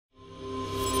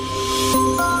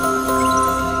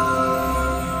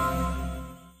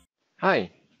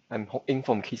I'm Hong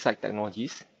from Keysight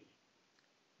Technologies.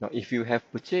 Now, if you have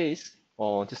purchased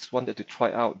or just wanted to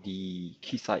try out the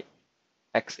Keysight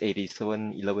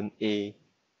X8711A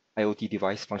IoT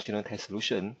device functional test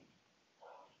solution,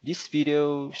 this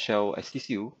video shall assist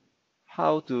you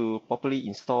how to properly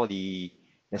install the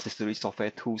necessary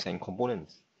software tools and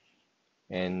components,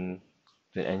 and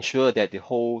to ensure that the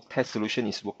whole test solution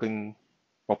is working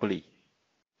properly.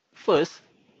 First,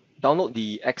 download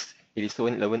the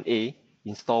X8711A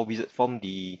install wizard from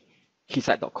the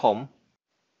keysight.com,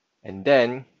 and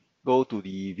then go to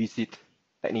the visit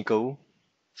technical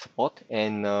support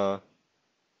and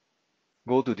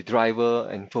go to the driver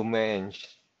and firmware and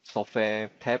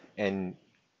software tab and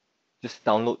just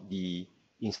download the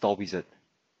install wizard.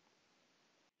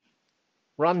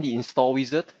 Run the install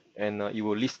wizard and it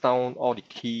will list down all the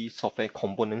key software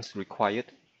components required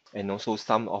and also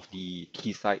some of the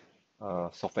Keysight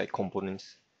software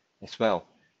components as well.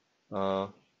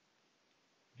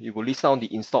 It will list down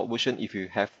the installed version if you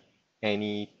have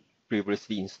any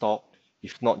previously installed.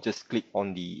 If not, just click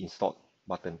on the install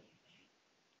button.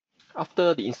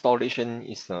 After the installation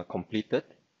is completed,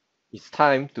 it's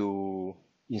time to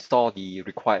install the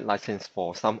required license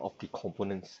for some of the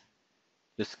components.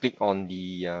 Just click on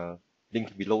the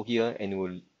link below here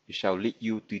and it shall lead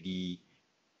you to the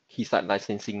Keysight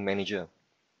Licensing Manager.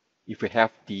 If you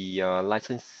have the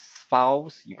license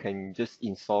files, you can just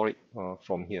install it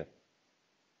from here.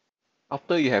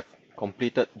 After you have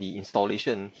completed the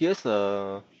installation, here's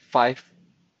a 5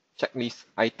 checklist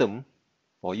item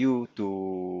for you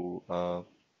to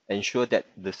ensure that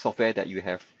the software that you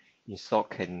have installed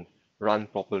can run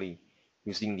properly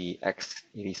using the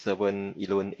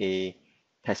X8711A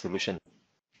test solution.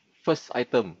 First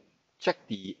item, check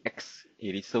the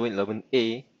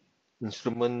X8711A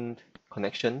instrument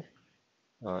connection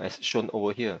as shown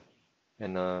over here,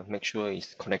 and make sure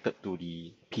it's connected to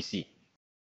the PC.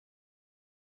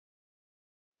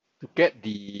 To get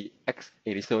the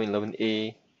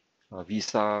X8711A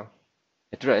visa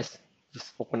address,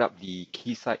 just open up the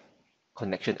Keysight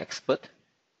Connection Expert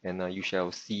and you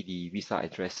shall see the visa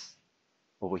address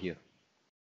over here.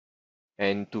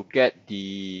 And to get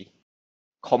the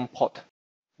COM port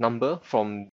number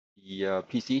from the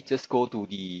PC, just go to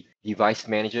the Device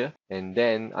Manager and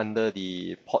then under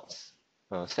the ports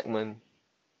segment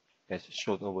as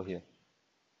shown over here.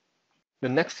 The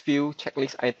next few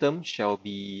checklist items shall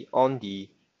be on the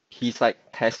Keysight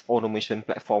Test Automation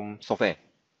Platform software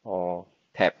or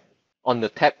tab. On the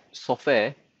tab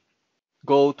software,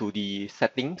 go to the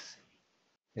settings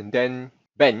and then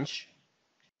bench,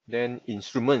 then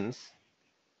instruments,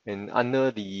 and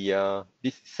under the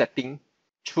this setting,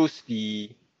 choose the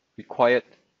required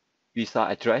visa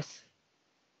address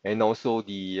and also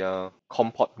the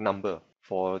COM port number.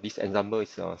 For this example,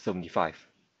 it's 75.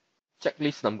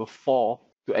 Checklist number 4,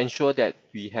 to ensure that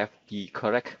we have the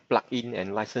correct plugin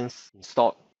and license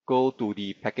installed, go to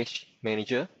the package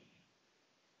manager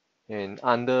and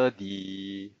under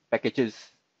the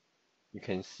packages you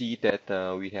can see that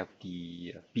we have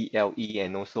the BLE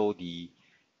and also the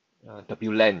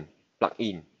WLAN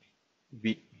plugin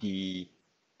with the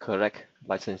correct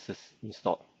licenses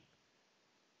installed.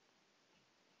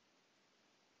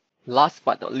 Last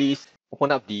but not least,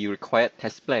 open up the required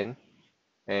test plan.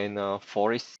 And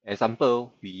for this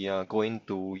example, we are going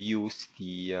to use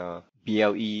the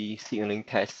BLE signaling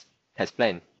test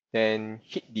plan. Then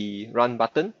hit the run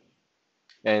button,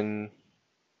 and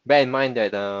bear in mind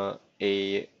that a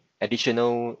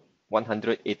additional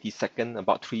 180 seconds,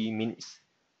 about 3 minutes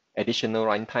additional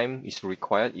runtime is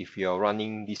required if you are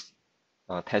running this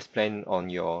test plan on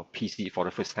your PC for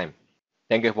the first time.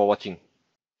 Thank you for watching.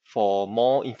 For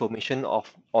more information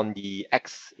on the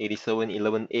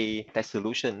X8711A test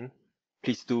solution,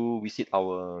 please do visit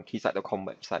our Keysight.com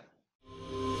website.